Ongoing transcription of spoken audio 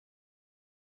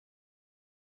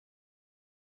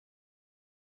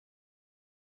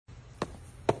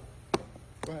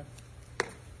Go ahead.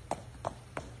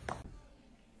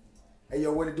 Hey,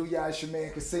 yo, what it do, y'all? It's your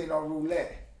man, Casino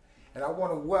Roulette. And I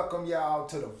want to welcome y'all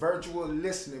to the virtual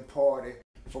listening party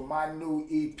for my new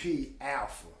EP,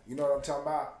 Alpha. You know what I'm talking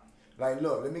about? Like,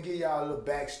 look, let me give y'all a little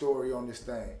backstory on this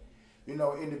thing. You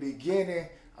know, in the beginning,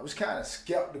 I was kind of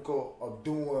skeptical of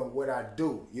doing what I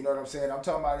do. You know what I'm saying? I'm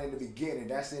talking about in the beginning.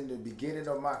 That's in the beginning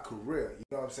of my career. You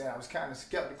know what I'm saying? I was kind of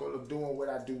skeptical of doing what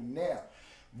I do now.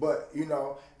 But, you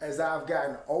know, as I've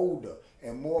gotten older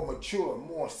and more mature,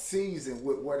 more seasoned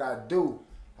with what I do,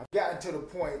 I've gotten to the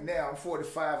point now, I'm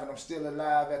 45 and I'm still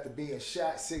alive after being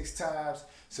shot 6 times,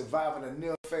 surviving a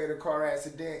near-fatal car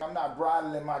accident. I'm not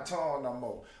bridling my tongue no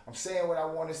more. I'm saying what I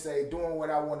want to say, doing what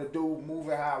I want to do,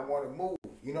 moving how I want to move.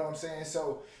 You know what I'm saying?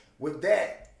 So with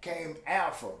that came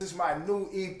Alpha. This is my new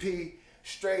EP,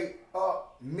 Straight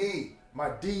Up Me. My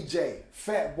DJ,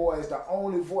 Fat Boy, is the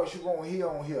only voice you're going to hear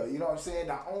on here. You know what I'm saying?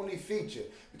 The only feature.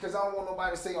 Because I don't want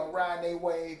nobody to say I'm riding their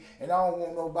wave, and I don't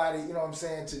want nobody, you know what I'm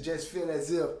saying, to just feel as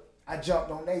if I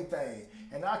jumped on their thing.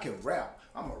 And I can rap.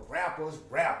 I'm a rapper's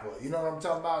rapper. You know what I'm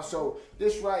talking about? So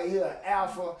this right here,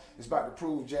 Alpha, is about to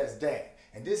prove just that.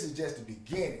 And this is just the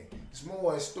beginning. There's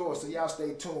more in store, so y'all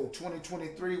stay tuned.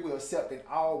 2023, we're accepting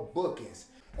all bookings.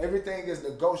 Everything is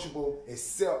negotiable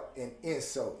except an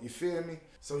insult. You feel me?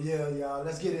 So yeah, y'all,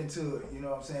 let's get into it. You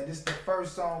know what I'm saying? This is the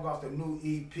first song off the new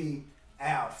EP,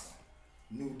 Alpha.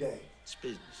 New Day. It's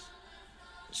business.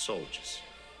 It's soldiers.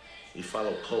 We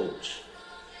follow codes,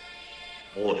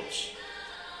 orders.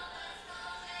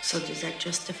 So does that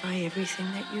justify everything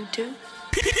that you do?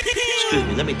 Excuse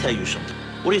me, let me tell you something.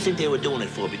 What do you think they were doing it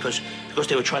for? Because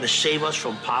they were trying to save us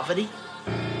from poverty?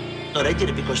 No, they did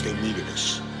it because they needed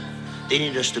us. They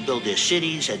needed us to build their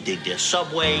cities and dig their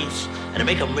subways and to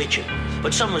make them richer.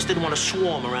 But some of us didn't want to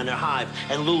swarm around their hive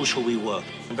and lose who we were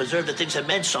and preserve the things that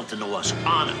meant something to us,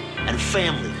 honor and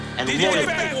family and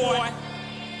loyalty.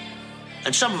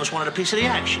 And some of us wanted a piece of the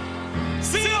action.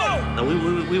 Now,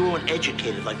 we weren't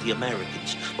educated like the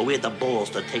Americans, but we had the balls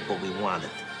to take what we wanted.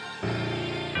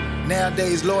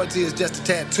 Nowadays, loyalty is just a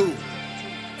tattoo,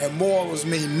 and morals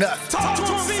mean nothing.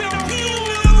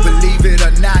 Believe it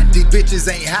or not, these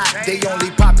bitches ain't hot. They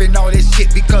only popping all this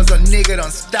shit because a nigga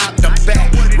done stopped them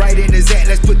back. Right in his act,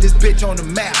 let's put this bitch on the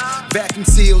map. Vacuum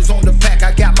seals on the pack,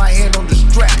 I got my hand on the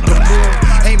strap. The moon,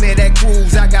 aiming at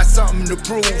cruise, I got something to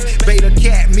prove. Beta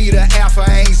cat, me the alpha,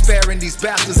 I ain't sparing these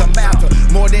bastards. I'm after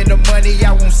more than the money,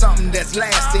 I want something that's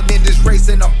lasting. In this race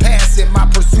and I'm passing my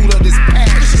pursuit of this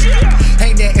passion.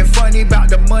 Ain't nothing funny about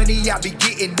the money, I be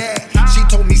getting that. She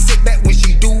told me sit back when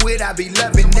she do it, I be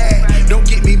loving that. Don't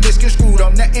get me misconstrued,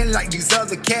 I'm nothing like these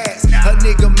other cats. A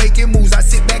nigga making moves, I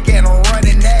sit back and I'm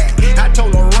running that. I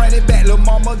told her run it back, lil'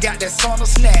 mama got that sauna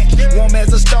snack. Warm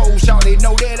as a stove, y'all they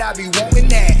know that I be wanting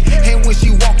that. And when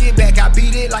she walk it back, I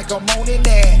beat it like I'm owning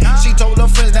that. She told her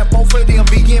friends that both of them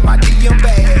be in my DM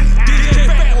bag. DJ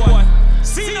Fat Boy,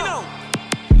 Cino,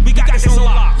 we got this on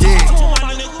lock.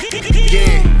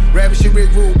 Yeah, Ravishing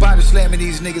Rick Rule, body slamming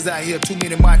these niggas out here. Too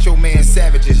many macho man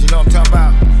savages, you know what I'm talking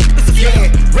about? Yeah,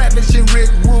 Ravishing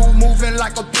Rick Rule, moving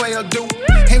like a player do.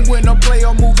 And when a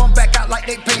player move, I'm back out like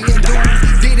they paying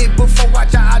dues. Did it before,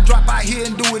 watch how I drop out here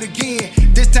and do it again.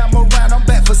 This time around, I'm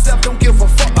back for self, don't give a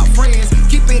fuck my friends.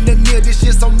 Keeping the near this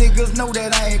shit so niggas know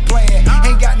that I ain't playing.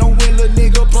 Ain't got no win, little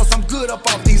nigga, plus I'm good up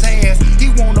off these hands. He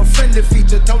want a friendly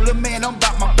feature, told the man I'm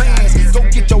about my bands. Go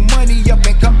get your money up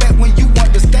and come back when you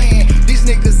understand. These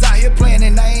niggas out here playing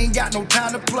and I ain't got no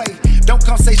time to play. Don't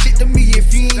come say shit to me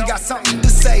if you ain't got something to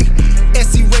say.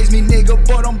 SC raised me nigga,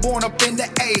 but I'm born up in the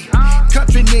A.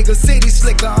 Country nigga, city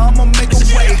slicker, I'ma make a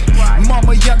way.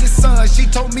 Mama youngest son, she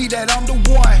told me that I'm the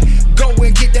one. Go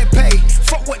and get that pay,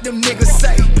 fuck what them niggas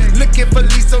say. Looking for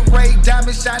Lisa Ray,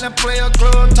 diamond shining, player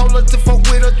club. Told her to fuck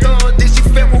with a thug, then she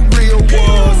felt what real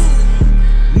was.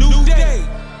 New day,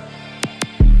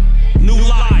 new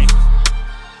life,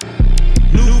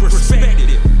 new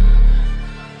perspective,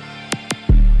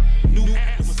 new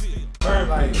atmosphere.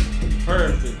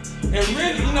 Perfect. And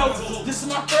really, you know, this is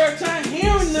my first time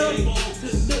hearing them.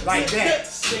 Like that.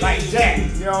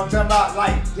 You know what I'm talking about?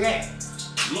 Like that.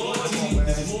 Loyalty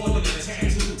is more than a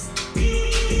tattoo.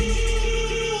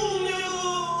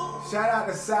 Shout out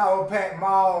to Sour Pack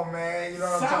Mall, man. You know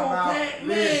what I'm talking about? Sour Pack,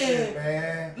 Listen,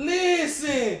 man.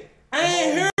 Listen, I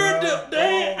ain't heard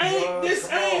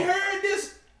this.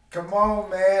 Come on,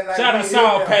 man. Like, Shout out to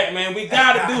Sour Pack, man. We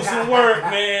gotta do some work,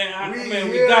 man.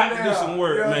 We got to do some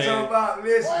work, you know man. What I'm talking about?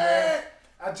 Listen, man.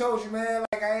 I told you, man,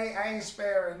 like I ain't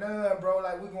sparing none, bro.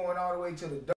 Like we going all the way to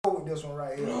the door with this one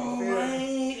right here. Bro,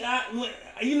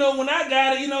 you know, when I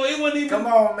got it, you know, it wasn't even. Come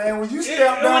on, man. When you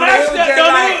stepped on when it, I it was stepped just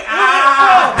on like,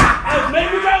 it,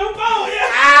 maybe drop a ball,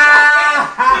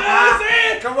 yeah.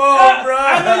 Come on, bro.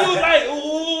 I know you was like,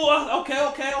 ooh,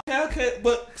 okay.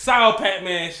 But Sour Pat,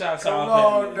 man, shout out Sour Pat.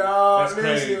 Come on, dog. That's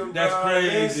crazy. Listen, That's bro.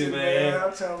 crazy, Listen, man.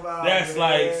 I'm talking about, That's man.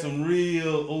 like some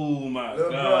real, oh my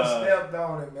Little bro God. stepped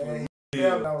on it, man. He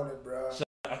stepped on it, bro.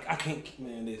 I can't,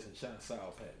 man, listen, shout out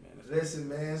Sour Pat, man. Listen,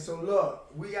 man, so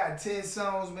look, we got 10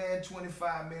 songs, man,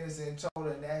 25 minutes in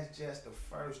total, and that's just the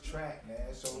first track,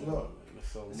 man. So look,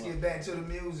 let's get back to the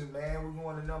music, man. We're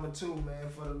going to number 2, man,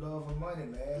 For the Love of Money,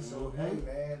 man. So, hey,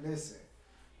 man, listen,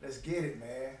 let's get it,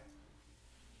 man.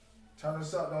 Turn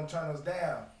us up, don't turn us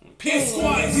down.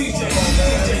 Squad DJ.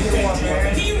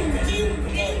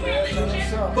 Turn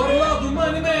us up. For the love of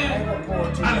money, man.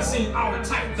 I done seen all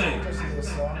type things.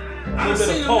 I done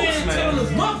seen a man tell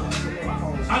his mother.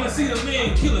 I done seen a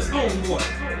man kill his own boy.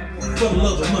 For the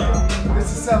love of money.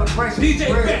 This is a celebration. DJ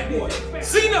Fatboy.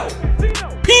 Cino.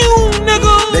 Pew,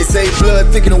 nigga. They say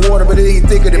blood thicker than water, but it ain't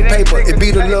thicker than paper. It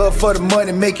be the love for the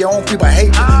money, make your own people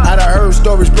hate you. I done heard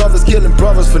stories, brothers killing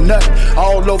brothers for nothing.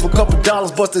 All over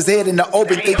 $2 bust his head in the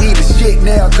open, think he the shit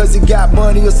now, cause he got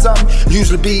money or something.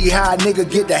 Usually be high nigga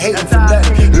get the hating for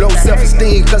nothing. Low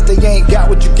self-esteem, cause they ain't got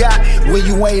what you got. When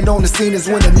you ain't on the scene is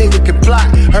when a nigga can plot.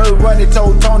 Heard Runny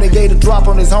told Tony, gave a drop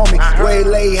on his homie. Way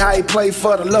lay how he play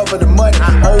for the love of the money.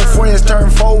 Old friends turn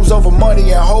foes over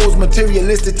money and hoes.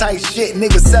 Materialistic type shit,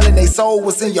 niggas selling they soul.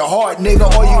 What's in your heart, nigga?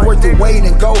 Or you worth the wait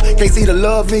and go? Can't see the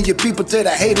love in your people till the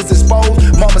haters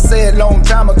exposed. Mama said long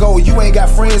time ago, you ain't got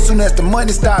friends. Soon as the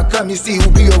money start coming, you see who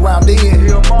be around then.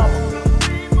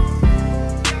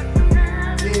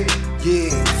 Yeah,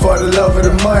 for the love of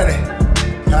the money.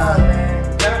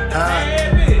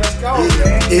 Let's go,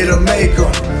 man. It'll make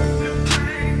them.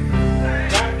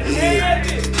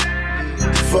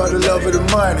 For the love of the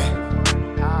money.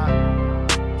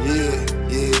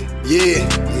 Yeah.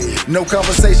 No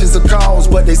conversations or calls,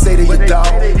 but they say they your dog.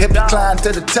 If you climb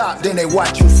to the top, then they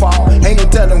watch you fall. Ain't no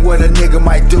telling what a nigga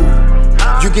might do.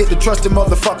 You get the trusted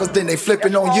motherfuckers, then they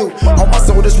flipping on you. On my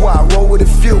soul, that's why I roll with a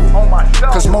few.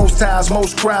 Cause most times,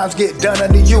 most crimes get done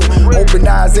under you. Open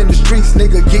eyes in the streets,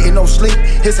 nigga getting no sleep.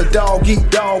 It's a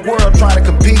dog-eat-dog world trying to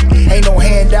compete. Ain't no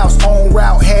handouts, on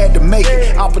route, had to make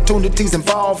it. Opportunities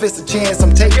involved, it's a chance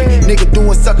I'm taking. Nigga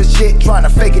doing sucker shit, trying to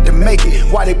fake it to make it.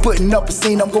 While they putting up a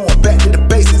scene, I'm going back to the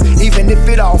basics. Even if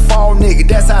it all fall, nigga,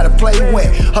 that's how the play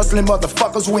went. Hustling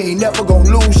motherfuckers, we ain't never gonna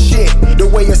lose shit. The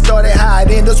way it started, how it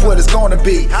end, that's what it's gonna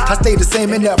be. I stay the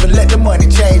same and never let the money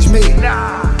change me.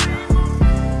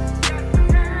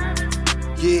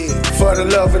 Yeah, for the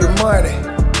love of the money.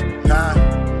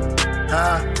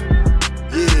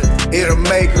 Yeah, it'll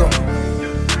make them.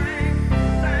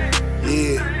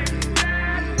 Yeah,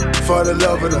 for the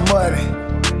love of the money.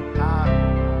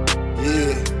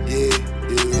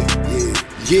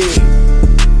 Yeah.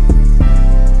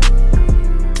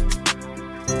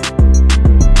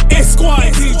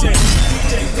 Squad DJ.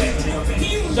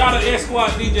 Shout out to Squad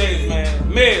DJs,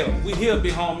 man. Mel, we here,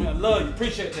 big homie. I love you.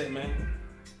 Appreciate that, man.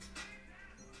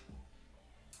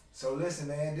 So listen,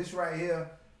 man, this right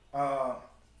here,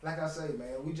 like I say,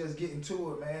 man, we just getting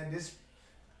to it, man.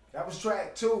 That was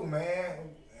track 2, man.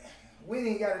 We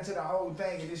didn't get into the whole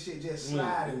thing and this shit just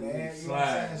sliding, man. You know what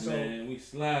I'm saying? We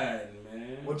sliding,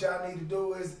 man. What y'all need to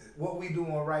do is what we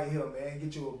doing right here, man.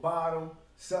 Get you a bottle,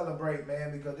 celebrate,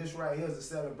 man, because this right here is a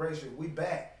celebration. We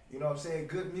back. You know what I'm saying?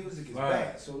 Good music is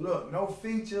back. So look, no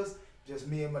features, just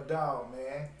me and my dog,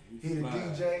 man. He the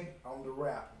DJ, I'm the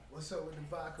rapper. What's up with the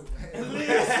vodka, man?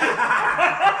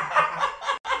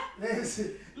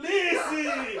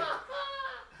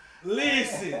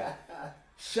 Listen.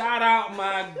 Shout out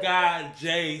my guy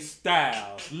Jay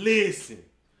Styles. Listen.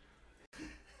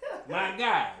 My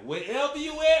guy, wherever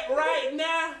you at right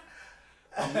now,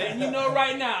 I'm letting you know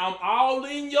right now, I'm all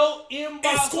in your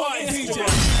inbox. Squad DJ.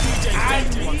 I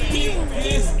need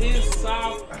this in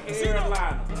South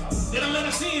Carolina. They don't let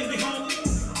us in, big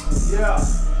homie. Yeah.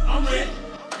 I'm ready.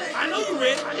 I know you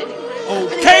ready.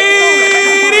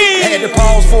 Okay. Had to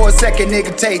pause for a second,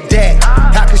 nigga, take that.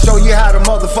 I can show you how to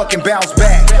motherfucking bounce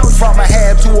back. From a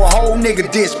half to a whole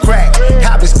nigga dish crack.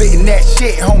 I been spitting that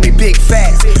shit, homie, big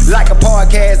facts. Like a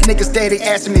podcast, nigga steady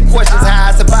asking me questions. How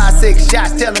I survive 6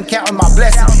 shots, tell them counting my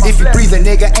blessings. If you breathing,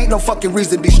 nigga, ain't no fucking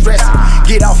reason to be stressing.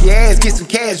 Get off your ass, get some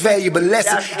cash, valuable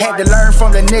lessons. Had to learn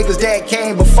from the niggas that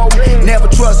came before me. Never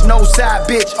trust no side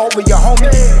bitch over your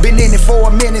homie. Been in it for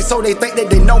a minute, so they think that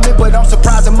they know me. But I'm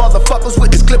surprising motherfuckers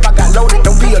with this clip I got loaded.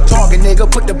 Don't be a target, nigga,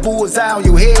 put put the bullseye on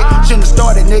your head. Shouldn't have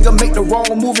started, nigga, make the wrong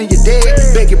move and you're dead.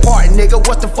 Beg your pardon, nigga,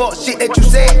 what's the fuck shit that you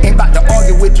said? Ain't about to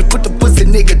argue with you, put the pussy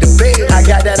nigga to bed. I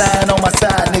got that iron on my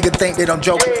side, nigga think that I'm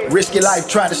joking. Risk your life,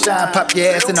 try to shine, pop your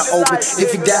ass in the open.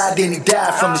 If he died, then he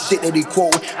died from the shit that he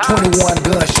quoted. 21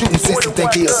 gun shooting since he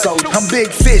think he a soldier. I'm big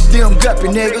fish, them guppy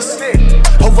niggas.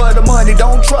 Over the money,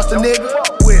 don't trust a nigga.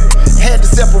 Had to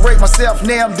separate myself,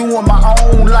 now I'm doing my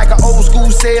own. Like an old school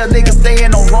sale, nigga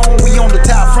staying on Rome. We on the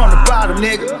top from the bottom,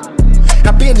 nigga.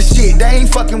 I been the shit, they ain't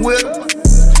fucking with her.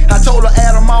 I told her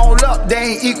add them all up,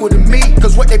 they ain't equal to me.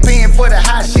 Cause what they paying for the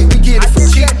high shit, we get it for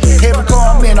cheap. Every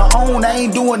car I'm in her own, I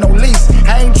ain't doing no lease.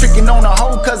 I ain't tricking on a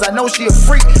hoe cause I know she a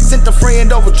freak. Sent a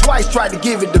friend over twice, tried to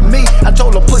give it to me. I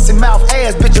told her pussy mouth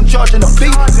ass, bitch I'm charging a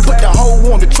fee. Put the hoe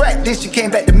on the track, then she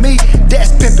came back to me.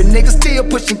 That's pimpin', nigga, still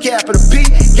pushing capital P.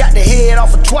 Got the head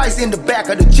off her twice in the back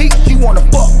of the Jeep. She wanna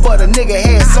fuck, but a nigga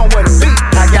had somewhere to be.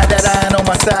 I got that iron on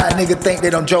my side, nigga think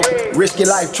that I'm joking. Risk your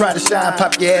life, try to shine,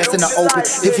 pop your ass in the open.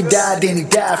 If he died, then he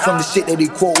died from the shit that he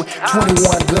quoted. 21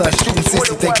 gun shooting since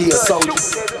he think he a soldier.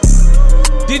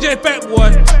 DJ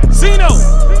Fatboy, Zeno,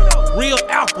 real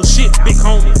alpha shit, big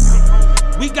homie.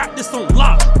 We got this on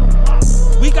lock.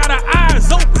 We got our eyes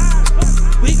open.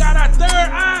 We got our third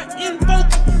eye in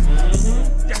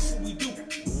focus. That's what we do.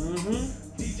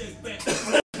 DJ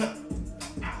Fatboy.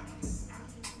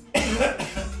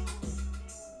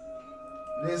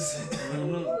 Listen.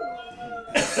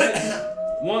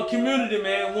 One community,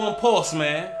 man. One pulse,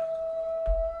 man.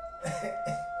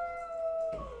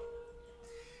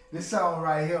 This song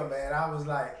right here, man, I was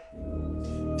like,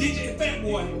 DJ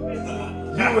Fatboy.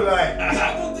 you were like,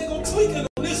 I don't think I'm tweaking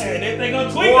on this one. They think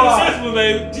I'm tweaking on this one,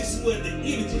 baby. This is where the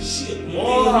energy shit.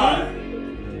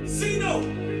 Zeno.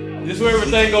 This is where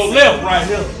everything go left right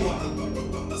here.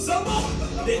 Some of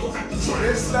them, they gon' have to try.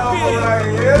 this song right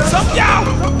here. Some y'all,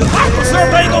 the officer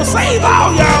ain't gon' save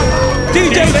all y'all.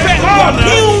 DJ Fatboy,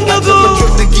 I took a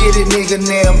trip to get it, nigga,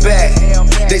 now I'm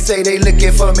back. They say they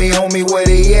looking for me, homie, where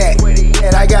they at?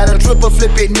 And I got a triple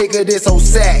flip it, nigga, this whole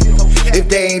sack. If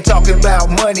they ain't talking about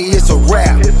money, it's a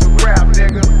rap.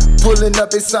 Pulling up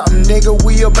is something, nigga,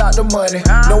 we about the money.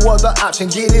 No other option,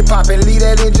 get it poppin', leave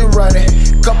that engine running.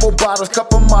 Couple bottles,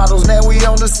 couple models, now we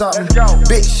on to something.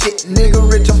 Big shit, nigga,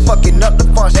 rich, I'm fucking up the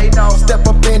function. Step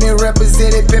up in it,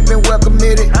 represent it, pimpin', well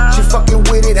committed. She fucking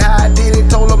with it, how I did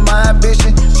it, told her my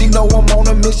ambition. She know I'm on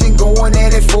a mission, going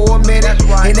at it for a minute.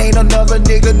 It ain't another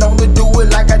nigga known to do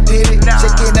it like I did it.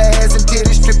 Shaking her ass and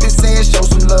titties, stripping, saying show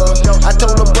some love. I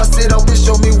told her bust it open,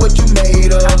 show me what you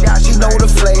made of. She know the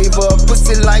flavor,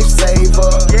 pussy lifesaver.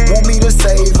 Want me to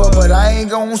save her, but I ain't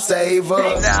gon' save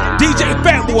her. DJ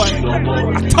Fatboy,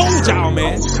 I told y'all,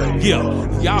 man. Yeah,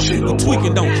 y'all people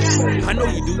tweaking, don't you? I know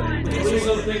you do. These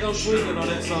other think I'm tweaking on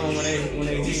that song when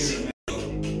they hear it,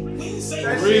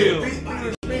 That Real.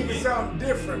 shit beat me something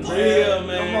different, man. Real,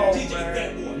 man. Come on, DJ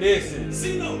man. Fatboy. Listen,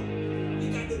 Zeno.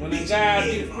 You got the when the beat.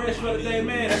 guys get fresh for the day,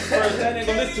 man, that's the first thing they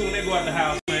gonna listen to when they go out the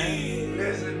house, man.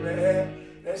 Listen, man.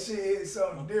 That shit hit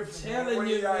something different. Telling What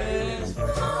you, y'all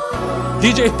man.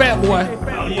 hear? DJ Fatboy,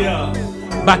 Oh,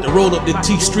 yeah. about to roll up the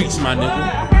T streets, my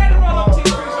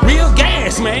nigga. Real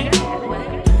gas, man.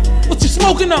 What you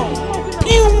smoking on?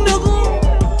 Pew,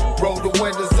 nigga. Roll the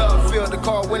windows up, fill the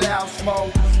car without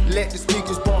smoke. Let the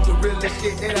speakers bump the realest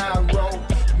shit that I wrote.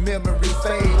 Memory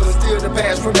fade, but still the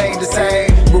past remain the same.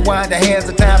 Rewind the hands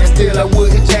of time and still I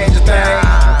wouldn't change a thing.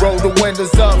 Roll the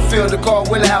windows up, fill the car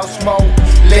without smoke.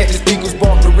 Let the speakers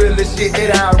bump the realest shit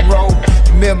that I wrote.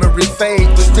 Memory fade,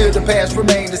 but still the past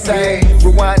remain the same.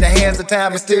 Rewind the hands of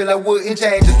time and still I wouldn't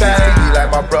change a thing. You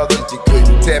like my brother, you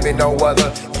couldn't tell me no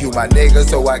other. You my nigga,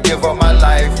 so I give up my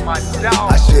life.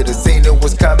 I should've seen it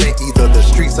was coming, either the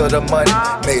streets or the money.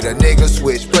 Made a nigga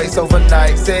switch place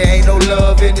overnight. Say ain't no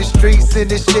love in the streets in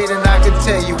this shit, and I can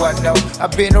tell you I know.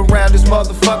 I've been around this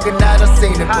motherfucker, and I done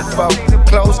seen it before.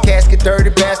 Closed casket, dirty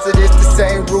bastard, it's the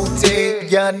same routine.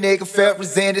 Young nigga felt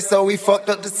resented, so he fucked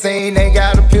up the scene. Ain't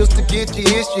got a pills to get you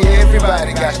issue,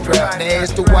 everybody got strapped. Now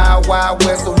it's the wild, wild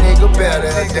west, so nigga better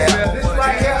adapt. This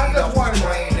right here, I just want to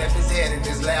Left his head in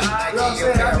his lap. You know what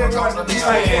I'm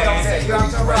saying? I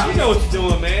just want to You know what you're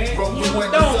doing, man. You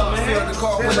don't, man.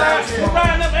 We're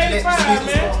riding up 85,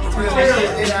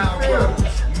 man.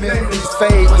 Memories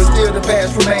fade, but still the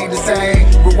past remain the same.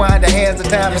 Rewind the hands of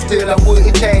time and still I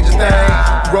wouldn't change a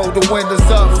thing. Roll the windows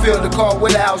up, fill the car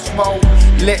without smoke.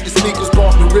 Let the speakers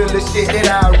bump the realest shit that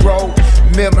I wrote.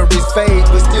 Memories fade,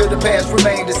 but still the past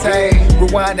remain the same.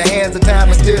 Rewind the hands of time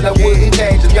and still I wouldn't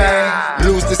change a thing.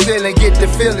 Lose the ceiling, get the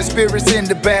feeling, spirits in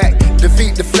the back.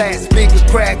 Defeat the flat, speakers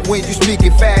crack when you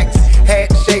speaking facts. Had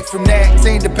to shake from that,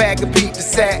 seen the pack and beat the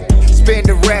sack. spend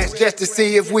the rats just to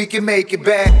see if we can make it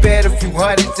back. Bet a few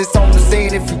hundreds, it's on the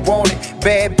scene if you want it.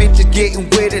 Bad bitches getting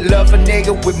with it, love a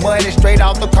nigga with money. Straight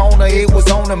out the corner, it was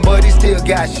on him, but he still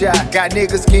got shot. Got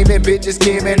niggas scheming, bitches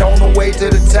scheming on the way to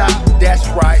the top. That's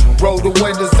right. Roll the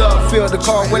windows up, fill the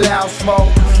car with loud smoke.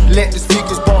 Let the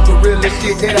speakers bump the realest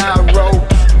shit that I wrote.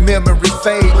 Memory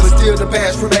fade, but still the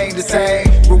past remain the same.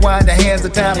 Rewind the hands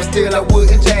of time, but still I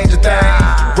wouldn't change a thing.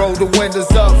 Roll the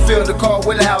windows up, fill the car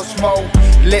with loud smoke.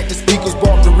 Let the speakers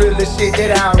bump the realest shit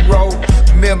that I wrote.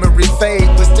 Memory fade,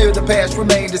 but still the past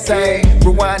remain the same.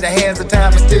 Rewind the hands of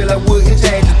time, but still I wouldn't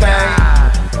change a thing.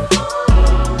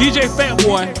 DJ Fat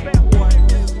Boy,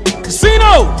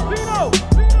 Casino.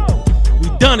 We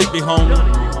done it, big homie.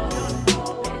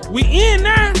 We in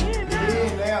now.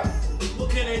 What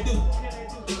can they do?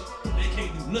 They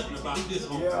can't do nothing about this,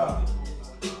 homie. Yeah.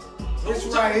 This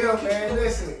right here, man,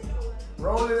 listen.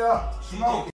 Roll it up,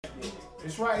 smoke it.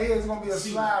 This right here is gonna be a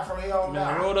slide from here on Man,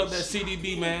 down. roll up that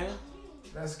CDB, man.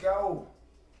 Let's go.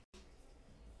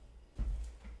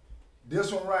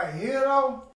 This one right here,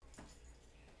 though.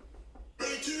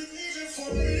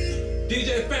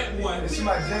 DJ Fat Boy. This is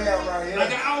my jam right here.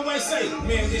 Like I always say,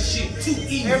 man, this shit too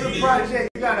easy. Every project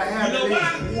you gotta have You know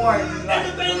at least why? one.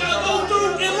 Everything I go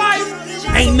through in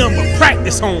life Ain't nothing but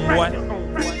practice, homeboy.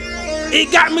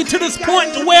 It got me to this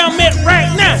point to where I'm at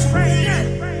right now.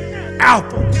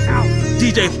 Alpha,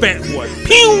 DJ Fat Boy.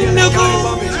 Pew,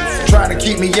 nigga. Trying to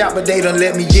keep me out, but they done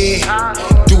let me in.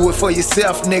 Do it for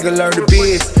yourself, nigga, learn the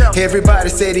biz. Everybody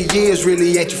said the years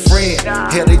really ain't your friend.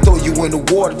 Hell, they throw you in the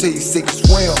water till you sick to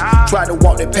swim. Try to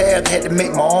walk that path, had to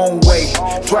make my own way.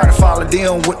 Try to follow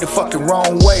them with the fucking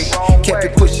wrong way. Kept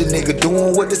it pushing, nigga,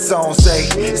 doing what the song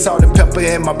say. Salt and pepper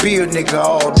in my beard, nigga,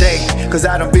 all day. Cause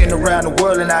I done been around the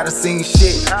world and I done seen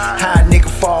shit. How a nigga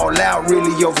fall out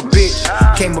really over bitch.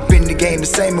 Came up in the game the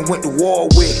same and went to war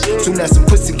with. Soon as some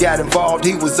pussy got involved,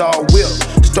 he was all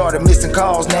whipped. Started missing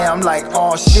calls, now I'm like,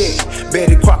 oh shit.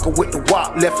 Betty Crocker with the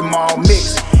wop, left him all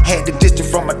mixed. Had the distance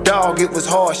from my dog, it was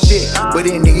hard shit. But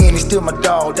in the end, he's still my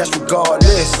dog, that's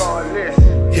regardless.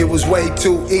 It was way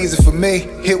too easy for me.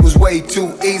 It was way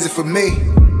too easy for me.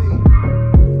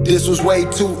 This was way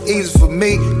too easy for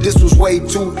me. This was way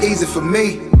too easy for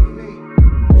me.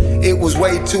 It was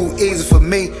way too easy for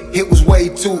me. It was way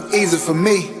too easy for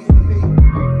me.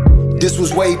 This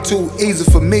was way too easy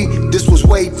for me. This was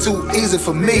way too easy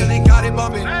for me.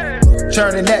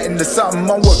 Turning that into something,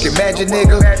 I'm working magic,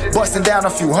 nigga. Busting down a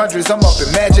few hundreds, I'm up in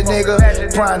magic,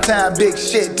 nigga. Prime time, big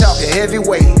shit, talking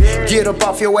heavyweight. Get up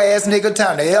off your ass, nigga,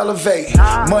 time to elevate.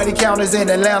 Money counters in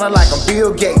Atlanta like I'm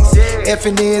Bill Gates.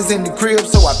 Effing is in the crib,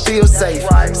 so I feel safe.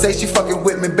 Say she fucking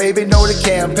with me, baby, know the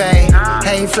campaign.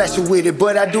 I ain't flashing with it,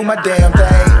 but I do my damn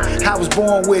thing. I was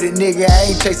born with it, nigga, I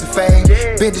ain't chasing fame.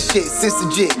 Been the shit since the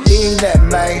jit, ain't that,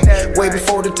 man. Way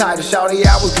before the title, shawty,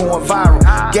 I was going viral.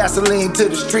 Gasoline to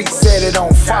the streets, set it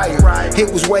on fire.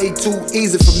 It was way too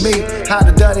easy for me. I'd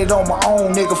have done it on my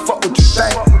own, nigga, fuck what you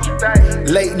think.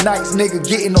 Late nights, nigga,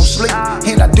 getting no sleep.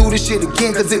 And I do this shit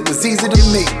again, cause it was easy to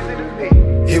me.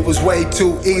 It was way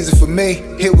too easy for me.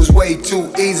 It was way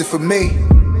too easy for me.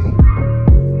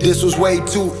 This was way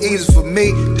too easy for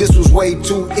me. This was way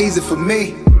too easy for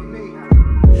me.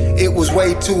 It was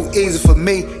way too easy for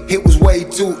me. It was way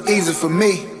too easy for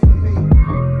me.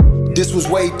 This was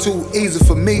way too easy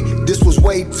for me. This was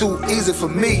way too easy for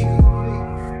me.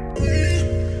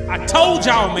 I told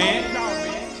y'all, man.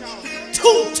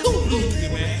 Too easy,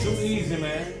 man. too easy,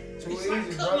 man. Too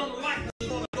easy, bro.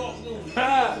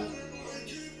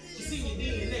 You see your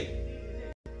DNA.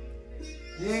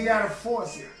 You ain't gotta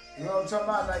force it. You know what I'm talking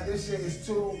about? Like, this shit is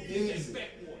too easy.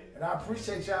 And I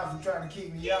appreciate y'all for trying to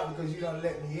keep me out because you done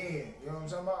let me in. You know what I'm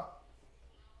talking about?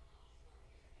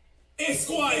 It's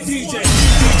Squad DJ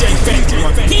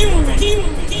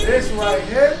This right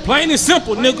here. Plain and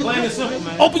simple, nigga. Plain and simple,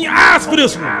 man. Open your eyes for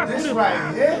this one. This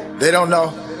right here. They don't know.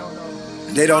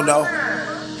 They don't know.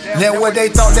 Then what they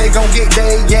thought they gon' get,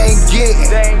 they ain't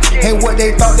getting. And what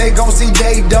they thought they gon' see,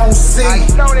 they don't see.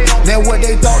 Then what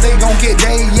they thought they gon' get,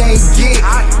 they ain't getting.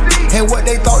 And what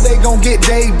they thought they gon' get,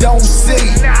 they don't see.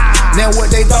 Then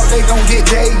what they thought they gon' get,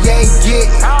 they ain't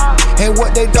getting. And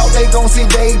what they thought they gon' see,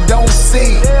 they don't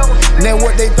see. Then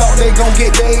what they thought they gon'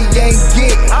 get, they ain't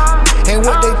getting. And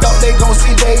what they thought they gon'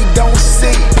 see, they don't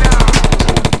see.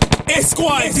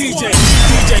 Squad DJ.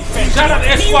 Shout out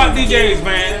to Squad DJs,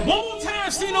 man. One more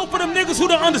time, Cino, for them niggas who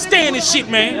don't understand this shit,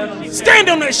 man. Stand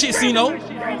on that shit, Cino.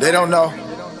 They don't know.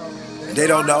 They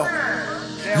don't know.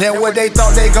 Then what they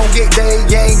thought they gon' get, they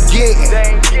ain't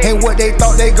getting. And what they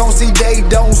thought they gon' see, they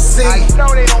don't see.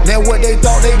 Then what they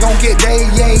thought they gon' get, they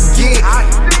ain't getting.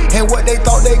 And what they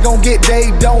thought they gon' get,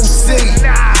 they don't see.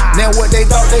 Now what they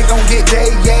thought they gon' get,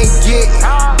 they ain't getting.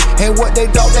 And what they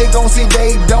thought they gon' see,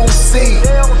 they don't see.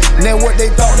 Now what they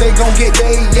thought they gon' get,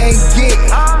 they ain't getting.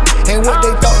 And what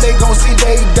they thought they gon' see,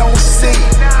 they don't see.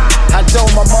 I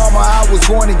told my mama I was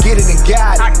going to get it and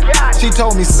got it. She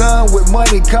told me, son, with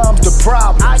money comes the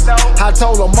problem. I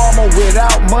told her, mama,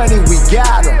 without money we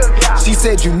got them. She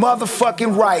said, you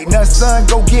motherfucking right. Now son,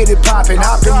 go get it poppin',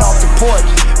 hopping off the porch.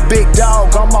 Big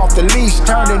dog, I'm off the leash,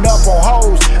 turning up on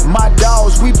hoes. My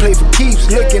dogs, we play for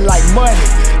keeps, looking like money.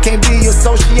 Can't be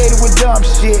associated with dumb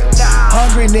shit.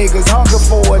 Hungry niggas, hunger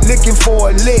for it, looking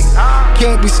for a lick.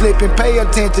 Can't be slipping, pay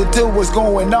attention to what's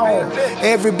going on.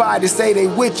 Everybody say they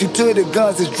with you till the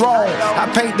guns is drawn. I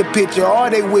paint the picture, or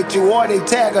they with you, or they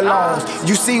tag alongs.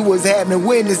 You see what's happening,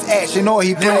 witness action, or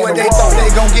he playing what they thought they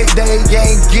gon' get, they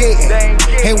ain't getting.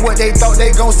 And what they thought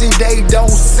they gon' see, they don't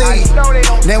see.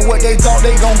 Now what they thought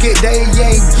they gon' get, they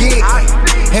ain't getting.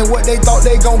 And what they thought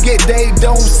they gon' get, they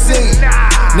don't see.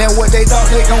 Now what they thought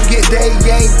they gon' get, they ain't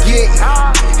getting.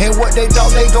 And what they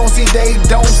thought they gon' see, they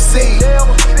don't see.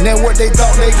 Now what they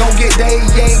thought they gon' get, they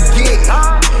ain't getting.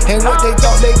 And what they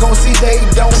thought they gon' see, they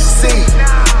don't see.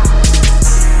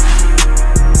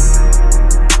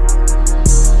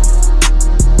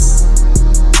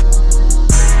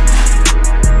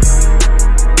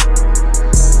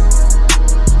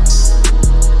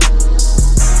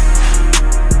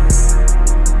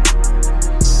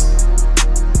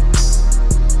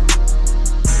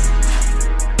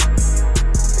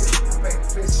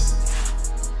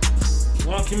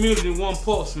 One community, one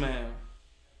pulse, man.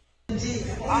 Your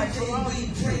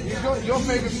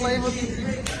favorite flavor?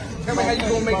 Tell me how you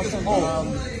gonna make this bowl. I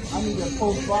need a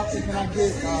post box. Can I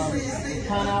get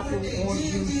pineapple,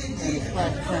 orange juice, and a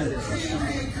splash cranberry?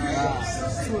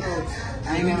 Two of those. I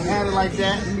ain't never had it like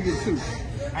that. Let me get two.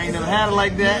 I ain't never had it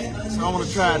like that, so I want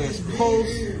to try this.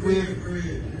 Post with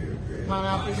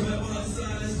pineapple,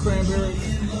 cranberry,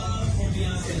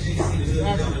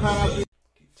 pineapple.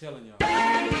 Keep telling y'all.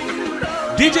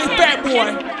 DJ Fat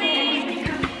Boy,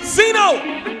 Zeno.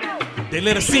 They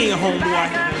let us in, homeboy.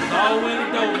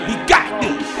 He got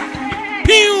this.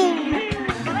 Pew!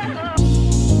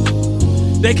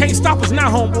 They can't stop us now,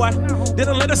 homeboy. They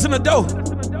done let us in the door.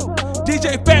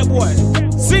 DJ Fat Boy,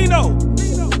 Zeno.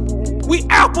 We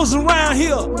apples around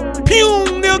here. Pew,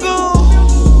 nigga.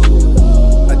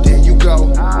 There you go.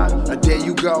 There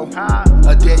you go.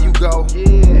 There you go.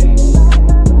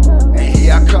 And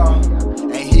here I come.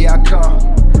 And here I come.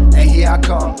 And here I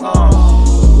come.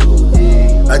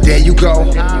 There you go.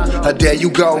 There you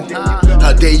go.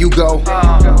 There you go.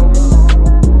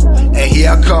 And here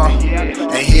I come.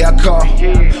 And here I come.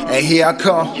 And here I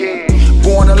come.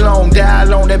 Born alone, die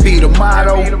alone, that be the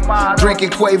motto.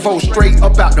 Drinking Quavo straight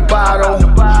up out the bottle.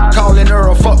 Calling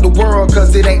Earl, fuck the world,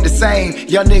 cause it ain't the same.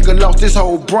 Young nigga lost his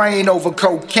whole brain over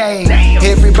cocaine.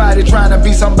 Everybody trying to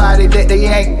be somebody that they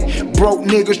ain't. Broke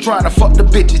niggas trying to fuck the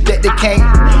bitches that they can't.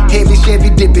 Heavy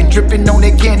Chevy dipping, dripping on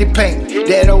that candy paint.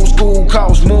 That old school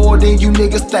costs more than you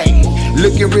niggas think.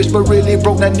 Looking rich but really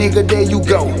broke, now nigga, there you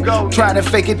go. Trying to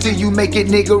fake it till you make it,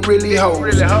 nigga, really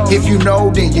hoes. If you know,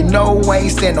 then you know, I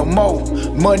ain't saying no more.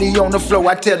 Money on the floor,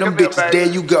 I tell them bitches, there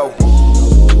you go.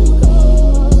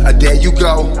 There you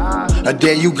go.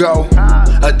 There you go.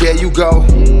 There you go.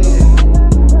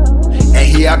 And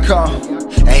here I come.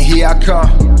 And here I come.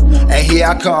 And here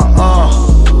I come.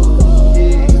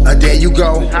 There you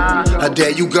go.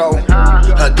 There you go.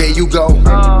 There you go.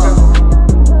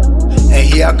 And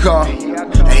here I come.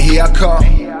 And here I come.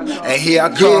 And here I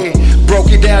come. Yeah.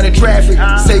 Broke it down in traffic,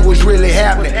 say what's really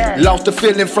happening. Lost the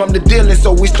feeling from the dealing,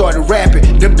 so we started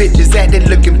rapping. Them bitches acting,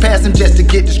 looking past them just to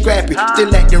get the scrappy.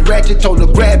 Still acting ratchet, told her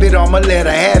grab it, I'ma let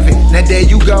her have it. Now there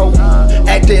you go,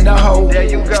 acting a hoe,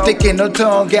 sticking her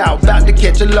tongue out, about to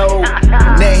catch a load.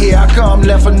 Now here I come,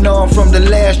 left her numb from the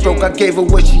last stroke. I gave her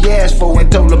what she asked for and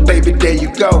told her, baby, there you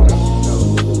go.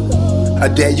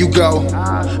 There you go,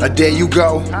 there you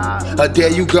go, there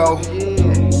you go.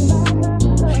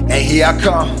 And here I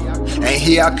come, and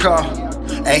here I come,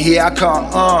 and here I come,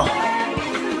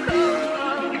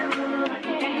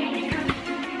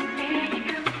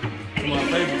 My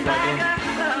favorite right there.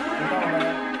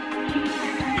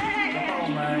 Come on,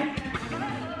 man.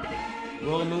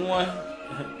 Roll a new one.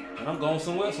 And I'm going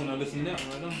somewhere else when I listen to that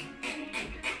right now.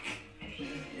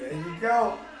 There you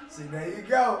go. See, there you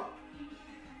go.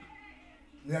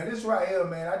 Now this right here,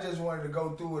 man, I just wanted to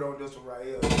go through it on this one right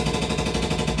here.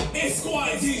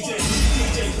 Esquad DJ.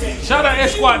 Shout out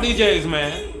Esquad DJs,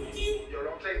 man. Yo,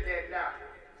 don't take that now.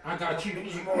 I got you.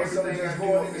 You want something just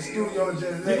going in the studio and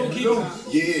just let it keep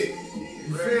loose. Yeah.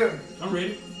 You feel me? I'm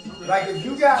ready. Like if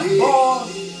you got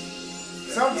bars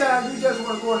Sometimes you just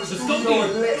want to go in the studio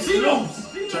and let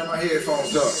loose. Turn my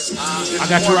headphones up. I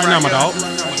got you right now, my dog.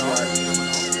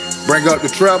 Bring up the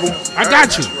treble. I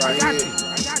got you.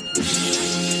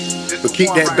 But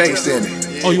keep that bass in it.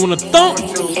 Oh, you want to thump?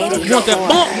 You want that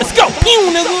bump? Let's go. Pew,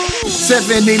 nigga.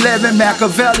 7-Eleven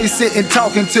Machiavelli sitting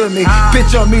talking to me.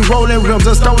 Picture me rolling rims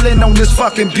or stolen on this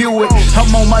fucking Buick.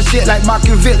 I'm on my shit like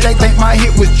Machiavelli. They think my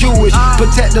hit was Jewish.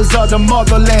 Protectors of the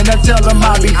motherland. I tell them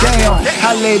I be down.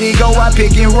 I let it go. I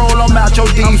pick and roll. I'm out your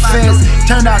defense.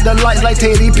 Turn out the lights like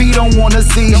Teddy P. Don't wanna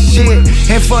see shit.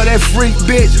 And for that freak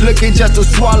bitch looking just to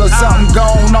swallow something.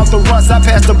 Gone off the runs. I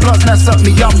passed the blunts. Now suck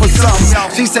me up for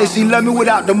something. She say she love me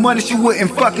without the money. She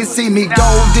wouldn't fucking see me.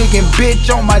 Gold digging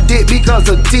bitch on my dick because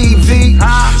of TV.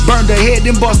 Burned her head,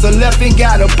 then bust her left and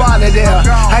got up out of there.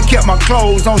 I kept my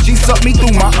clothes on, she sucked me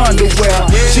through my underwear.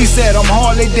 She said I'm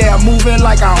hardly there, moving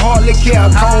like I hardly care.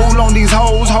 Cold on these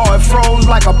hoes, hard froze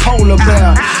like a polar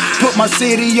bear. Put my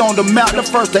city on the map, the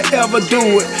first to ever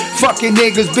do it. Fucking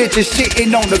niggas, bitches,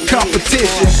 shitting on the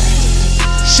competition.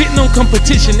 Shitting on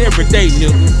competition every day,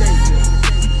 nigga.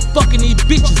 Fucking these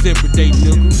bitches every day,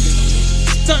 nigga.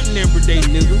 Stunting every day,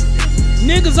 nigga.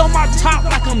 Niggas on my top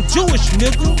like I'm Jewish,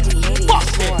 nigga. Fuck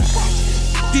that.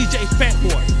 DJ Fat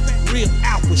Boy, real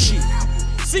alpha shit.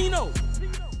 Cino.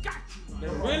 They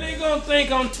really gonna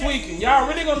think I'm tweaking. Y'all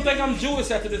really gonna think I'm Jewish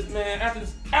after this, man. After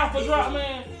this alpha drop,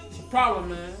 man. It's a problem,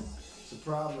 man. It's a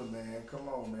problem, man. Come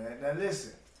on, man. Now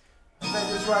listen. I think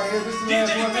this right here, this is the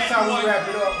last one. This how we wrap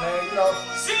it up, man. You know,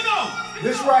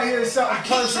 this right here is something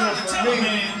personal for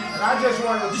me. And I just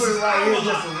wanted to put it right here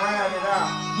just to round it out.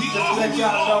 Just to let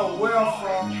y'all know where I'm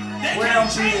from, where I'm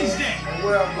being, and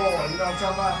where I'm going. You know what I'm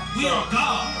talking about? We are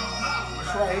God.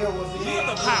 This right here was the end.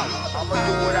 I'ma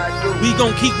do what I do. We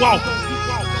gon' keep walking.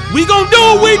 We gon' do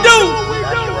what we do.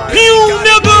 Pew,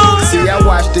 nigga. See, I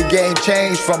watched the game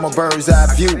change from a bird's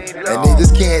eye view. And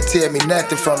niggas can't tell me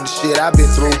nothing from the shit I've been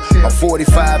through. I'm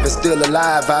 45 and still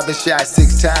alive. I've been shot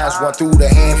 6 times. One through the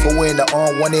handful in the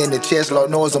arm, one in the chest. Lord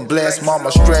knows I'm blessed.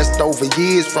 Mama stressed over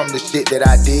years from the shit that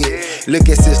I did. Look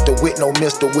at sister with no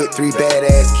mister with 3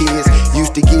 badass kids.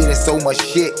 Used to get in so much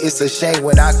shit. It's a shame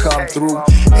when I come through.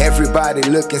 Everybody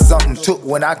looking something took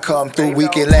when I come through. We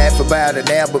can laugh about it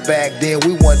now, but back then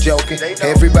we weren't joking.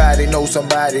 Everybody knows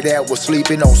somebody that was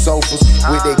sleeping on sofas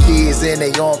with their kids in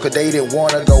their arms cause they didn't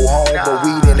wanna go home, but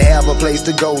we didn't have a place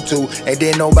to go to, and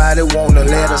then nobody wanna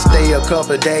let us stay a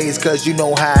couple of days cause you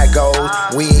know how it goes.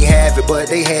 We ain't have it but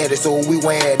they had it, so we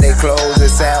wearing their clothes. It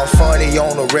sounds funny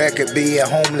on the record being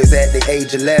homeless at the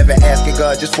age 11, asking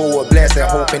God just for a blessing,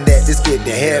 hoping that this get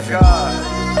to heaven.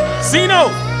 Cino,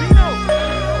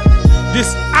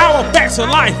 this our facts of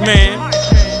life, man.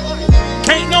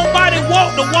 Can't nobody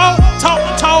walk the walk, talk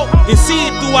the talk, and see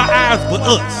it through our eyes but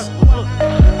us.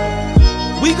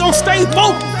 We gon' stay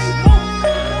focused.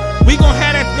 We gon'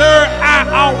 have that third eye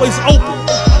always open.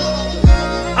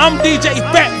 I'm DJ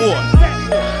Fat Boy,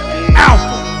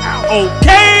 Alpha.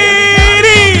 Okay.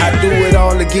 I do it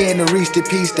all again to reach the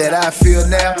peace that I feel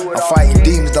now. I'm fighting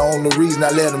demons, the only reason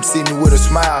I let them see me with a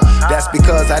smile. That's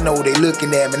because I know they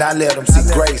looking at me and I let them see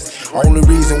grace. Only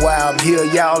reason why I'm here,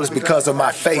 y'all, is because of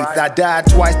my faith. I died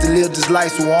twice to live this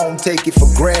life, so I don't take it for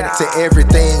granted. To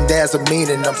everything there's a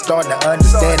meaning, I'm starting to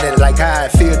understand it. Like how I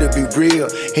feel to be real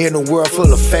in a world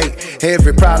full of fake.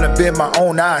 Every problem been my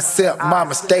own, I accept my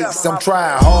mistakes. I'm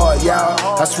trying hard,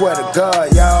 y'all, I swear to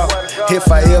God, y'all.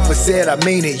 If I ever said I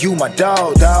mean it, you my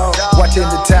dog, dog. Watching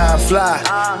the time fly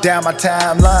down my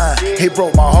timeline. It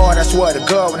broke my heart, I swear to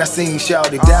God, when I seen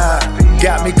Shawty die.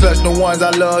 Got me clutching the ones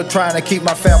I love, trying to keep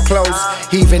my fam close.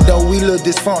 Even though we look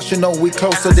dysfunctional, we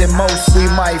closer than most. We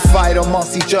might fight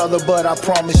amongst each other, but I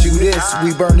promise you this,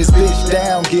 we burn this bitch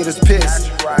down, get us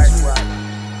pissed.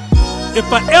 If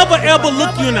I ever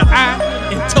look you in the eye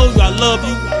and told you I love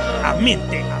you, I meant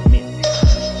that.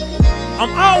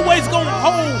 I'm always gonna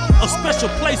hold a special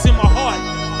place in my heart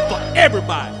for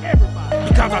everybody,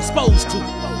 because I'm supposed to.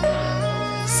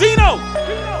 Cino,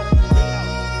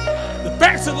 the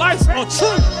facts of life are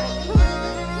true.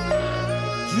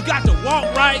 You got to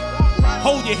walk right,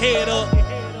 hold your head up,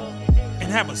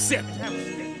 and have acceptance.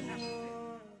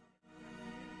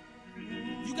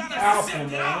 You gotta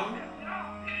accept it out.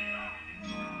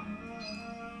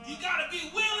 You gotta be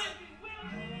willing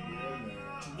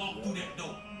to walk through that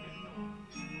door.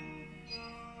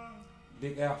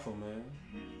 Big Alpha, man.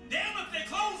 Damn if they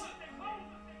close it.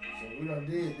 So we done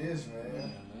did this, man. Yeah,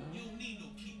 man. You don't need no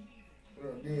key. We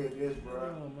done did this, bro.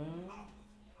 Yeah, man.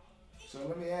 So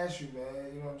let me ask you,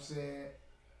 man, you know what I'm saying?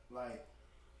 Like,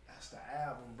 that's the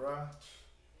album, bro.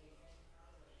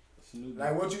 It's a new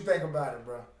like, what you think about it,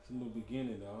 bro? It's a new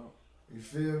beginning, dog. You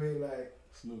feel me? Like,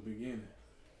 it's a new beginning.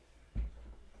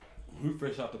 We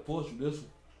fresh out the porch with this one.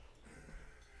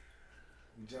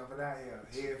 You jumping out here,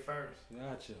 head first.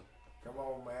 Gotcha. Come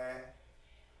on, man.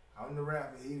 I'm the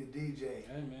rapper, he the DJ.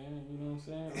 Hey, man, you know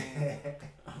what I'm saying?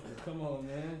 Come on,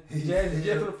 man. Jazzy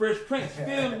Jeff for the Fresh Prince, you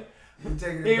feel me? You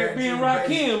taking it back being to the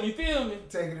Rakim, you feel me?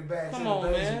 Taking it back Come to on, the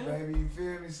basics, man. baby. You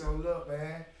feel me? So look,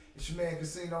 man. It's your man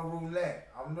Casino Roulette.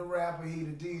 I'm the rapper, he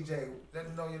the DJ. Let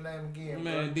me know your name again,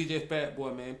 Man, bro. DJ Fat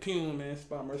Boy, man. Pune, man.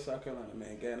 Spot Mercer, South Carolina,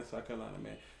 man. Gatton, South Carolina,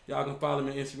 man. Y'all can follow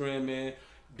me on Instagram, man.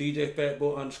 DJ Fat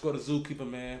Boy _ the Zookeeper,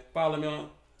 man. Follow me on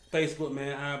Facebook,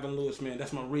 man. Ivan Lewis, man.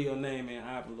 That's my real name, man.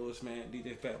 Ivan Lewis, man.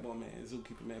 DJ Fat Boy, man.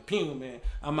 Zookeeper, man. Pune, man.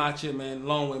 I'm out here, man.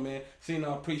 Long way, man.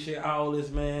 I appreciate all this,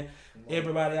 man.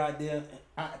 Everybody out there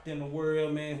in the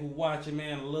world, man, who watching,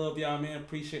 man. I love y'all, man.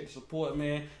 Appreciate the support,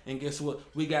 man. And guess what?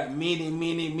 We got many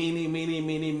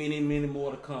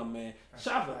more to come, man.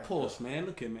 Shout out to Pulse, man.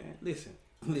 Look at, man. Listen.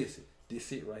 This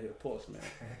it right here, Pulse, man.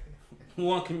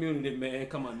 One community, man.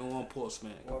 Come on, man. One Pulse,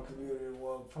 man. One community,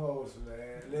 one post,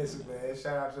 man. Listen, man.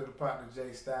 Shout out to the partner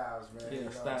Jay Styles, man. Yeah, You know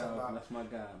what I'm Styles, talking about? that's my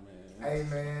guy, man. Hey,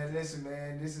 man. Listen,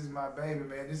 man. This is my baby,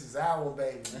 man. This is our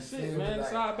baby. That's You it, feel man. me?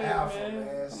 It's Like our baby, Alpha,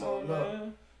 man. Come So on, look,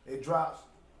 man. it drops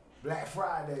Black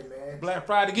Friday, man. Black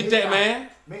Friday, get that, man.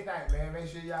 Midnight, man. Make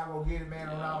sure y'all go get it, man,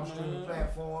 on all streaming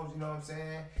platforms. You know what I'm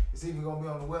saying? It's even gonna be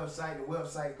on the website. The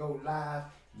website go live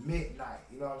midnight.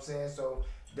 You know what I'm saying? So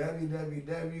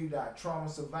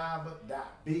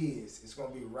www.traumasurvivor.biz. It's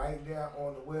gonna be right there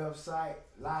on the website,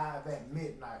 live at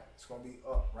midnight. It's gonna be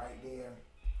up right there.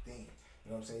 Then you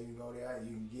know what I'm saying? You can go there,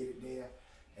 you can get it there,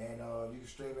 and you can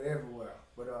stream it everywhere.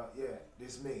 But yeah,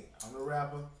 this me. I'm the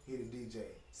rapper. He the DJ.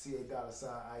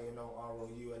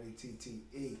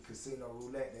 CA$INOROULETTE. Casino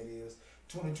Roulette, that is.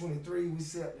 2023, we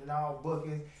accepting all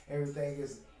bookings. Everything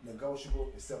is negotiable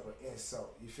except for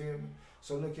insult. You feel me?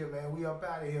 So look here, man. We up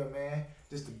out of here, man.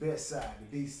 Just the best side, the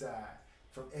B side.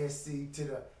 From SC to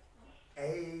the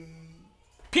A.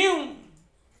 Pew!